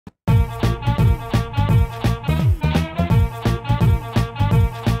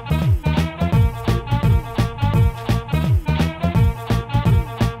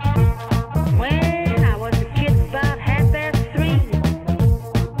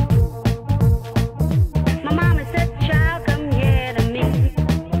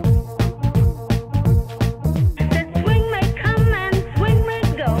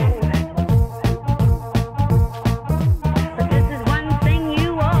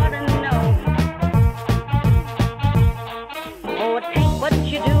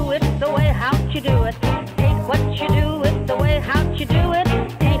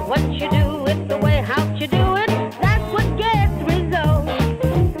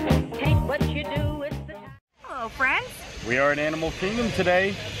We are in Animal Kingdom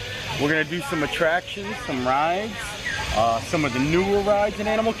today. We're gonna do some attractions, some rides, some of the newer rides in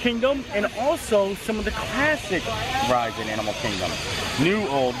Animal Kingdom, and also some of the classic rides in Animal Kingdom. New,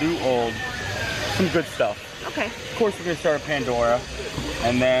 old, some good stuff. Okay. Of course, we're gonna start at Pandora,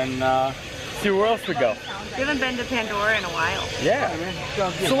 and then see where else we go. We haven't been to Pandora in a while. Yeah.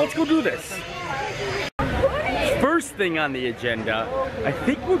 So let's go do this. First thing on the agenda, I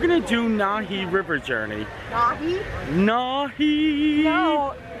think we're gonna do Nahi River Journey. Nahi? Nahi.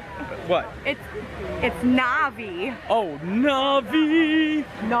 No. What? It's Navi. Oh, Navi.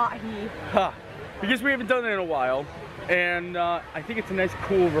 Nahi. Huh. Because we haven't done it in a while, and I think it's a nice,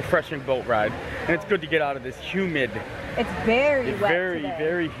 cool, refreshing boat ride, and it's good to get out of this humid. It's very wet today.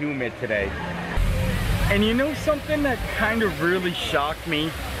 Very humid today. And you know something that kind of really shocked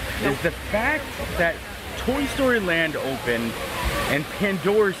me is the fact that Toy Story Land opened and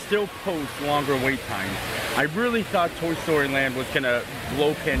Pandora still posts longer wait times. I really thought Toy Story Land was gonna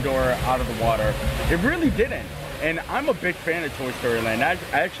blow Pandora out of the water. It really didn't. And I'm a big fan of Toy Story Land. I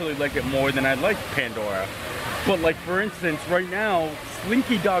actually like it more than I like Pandora. But like for instance, right now,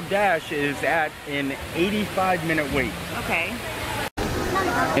 Slinky Dog Dash is at an 85-minute wait. Okay.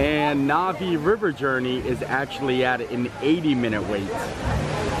 And Navi River Journey is actually at an 80-minute wait.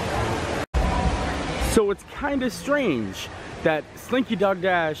 So it's kind of strange that Slinky Dog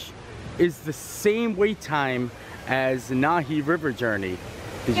Dash is the same wait time as Nahi River Journey.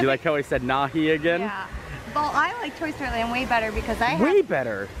 Did you like how I said Nahi again? Yeah. Well, I like Toy Story Land way better because I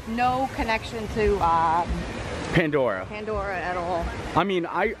have no connection to Pandora at all. I mean,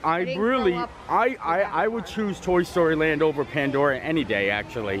 I would choose Toy Story Land over Pandora any day,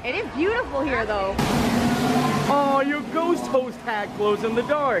 actually. It is beautiful here, though. Oh, your ghost host hat glows in the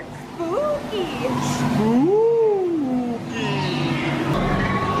dark. Spooky. Spooky.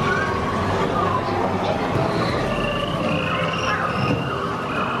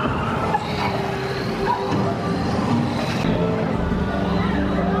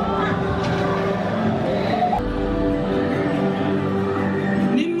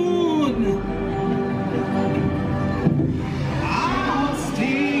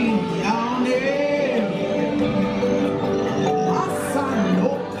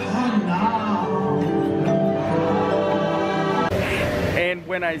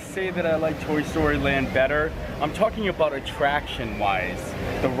 When I say that I like Toy Story Land better, I'm talking about attraction-wise,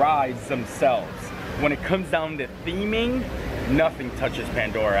 the rides themselves. When it comes down to theming, nothing touches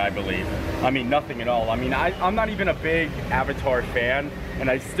Pandora, I believe. I mean, nothing at all. I mean, I'm not even a big Avatar fan, and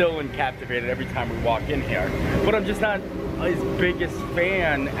I still am captivated every time we walk in here. But I'm just not his biggest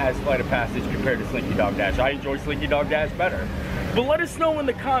fan as Flight of Passage compared to Slinky Dog Dash. I enjoy Slinky Dog Dash better. But let us know in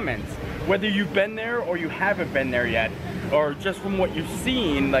the comments whether you've been there or you haven't been there yet, or just from what you've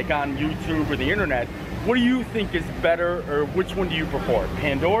seen, like on YouTube or the internet, what do you think is better, or which one do you prefer?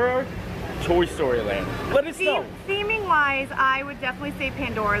 Pandora, Toy Story Land? Let us know. Theming-wise, I would definitely say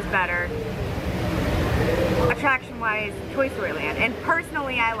Pandora's better. Attraction-wise, Toy Story Land. And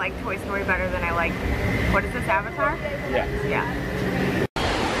personally, I like Toy Story better than I like, what is this, Avatar? Yeah. Yeah.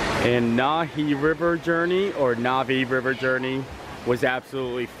 And Nahi River Journey, or Navi River Journey, was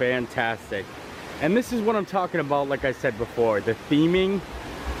absolutely fantastic. And this is what I'm talking about, like I said before. The theming,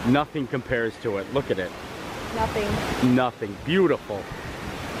 nothing compares to it. Look at it. Nothing. Nothing. Beautiful.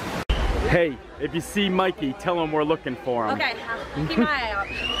 Hey, if you see Mikey, tell him we're looking for him. Okay, I'll keep my eye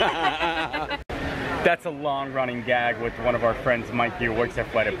out. That's a long-running gag with one of our friends, Mikey, who works at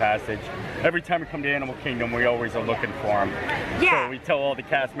Flight of Passage. Every time we come to Animal Kingdom, we always are looking for him. Yeah. So we tell all the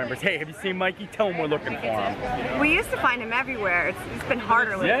cast members, hey, have you seen Mikey? Tell him we're looking for him. We used to find him everywhere. It's been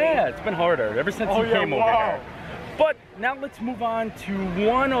harder lately. Yeah, it's been harder ever since he came over here. But now let's move on to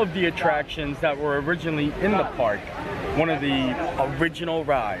one of the attractions that were originally in the park. One of the original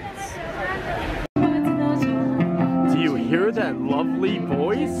rides. Do you hear that lovely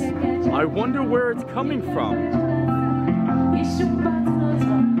voice? I wonder where it's coming from.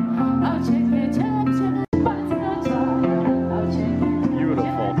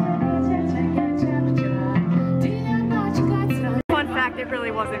 Beautiful. Fun fact, it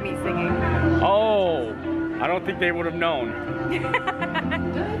really wasn't me singing. Oh, I don't think they would have known.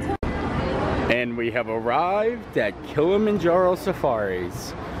 And we have arrived at Kilimanjaro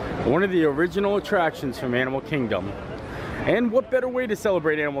Safaris, one of the original attractions from Animal Kingdom. And what better way to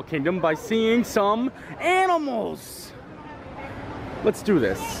celebrate Animal Kingdom by seeing some animals? Let's do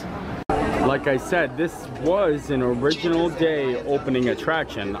this. Like I said, this was an original day opening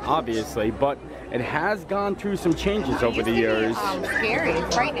attraction, obviously, but it has gone through some changes over the years. Scary,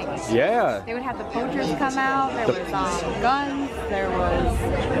 frightening. Yeah. They would have the poachers come out, there was guns, there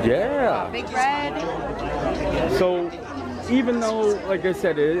was yeah. Big Red. So even though, like I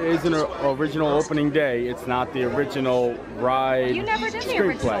said, it is an original opening day, it's not the original ride. You never did the screenplay.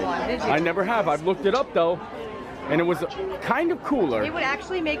 original one, did you? I never have. I've looked it up though, and it was kind of cooler. It would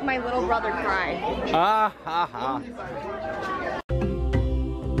actually make my little brother cry. Ah ha ha.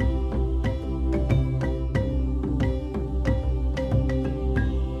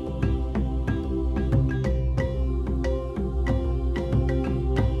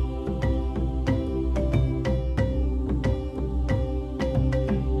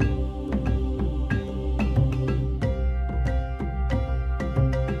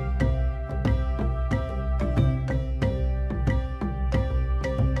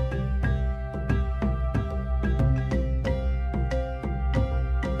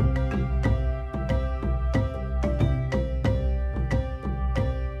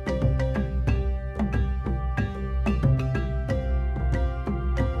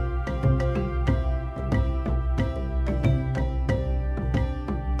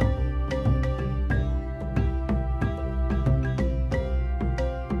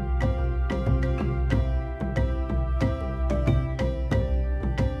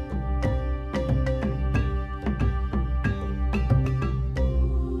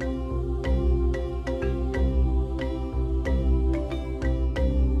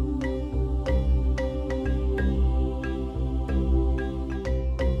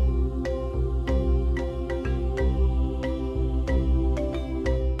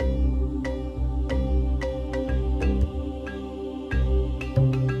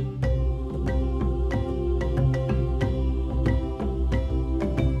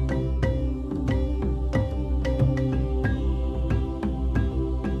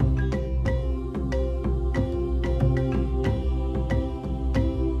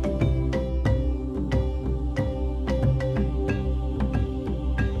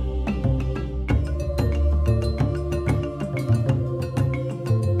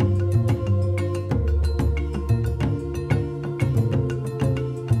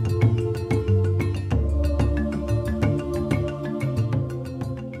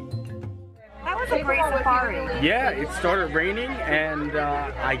 Yeah, it started raining, and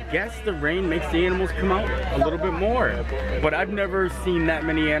I guess the rain makes the animals come out a little bit more. But I've never seen that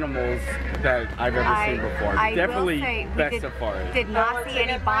many animals that I've ever seen before. Definitely best safari. Did not see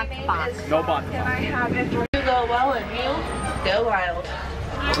any bonk. No bonk. Can I have it? You go well and you go wild.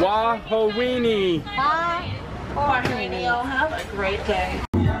 Wahowini. Wahowini, y'all have a great day.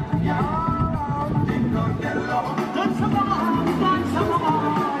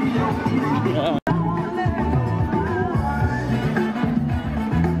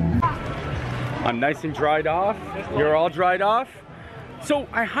 I'm nice and dried off. You're all dried off. So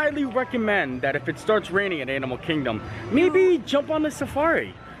I highly recommend that if it starts raining at Animal Kingdom, maybe jump on the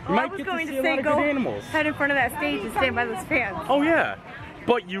safari. You might get to see a lot of good animals. Head in front of that stage and stand by those fans. Oh yeah,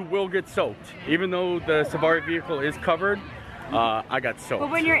 but you will get soaked. Even though the safari vehicle is covered, I got soaked.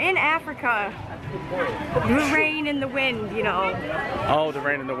 But when you're in Africa, the rain and the wind, you know. Oh, the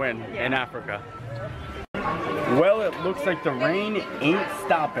rain and the wind in Africa. Well, it looks like the rain ain't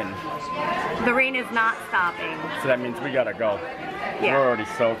stopping. The rain is not stopping. So that means we gotta go. Yeah. We're already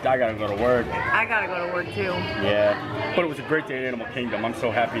soaked. I gotta go to work. I gotta go to work too. Yeah. But it was a great day at Animal Kingdom. I'm so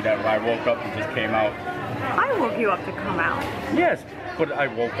happy that I woke up and just came out. I woke you up to come out. Yes, but I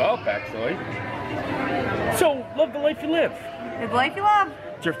woke up actually. So, love the life you live. Live the life you love.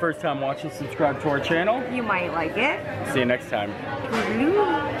 It's your first time watching, subscribe to our channel. You might like it. See you next time.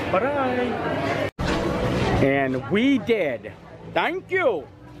 Bye-bye. And we did. Thank you.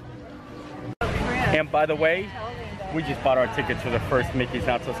 And by the way, we just bought our tickets for the first Mickey's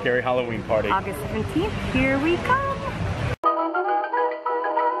Not So Scary Halloween party. August 17th, here we come.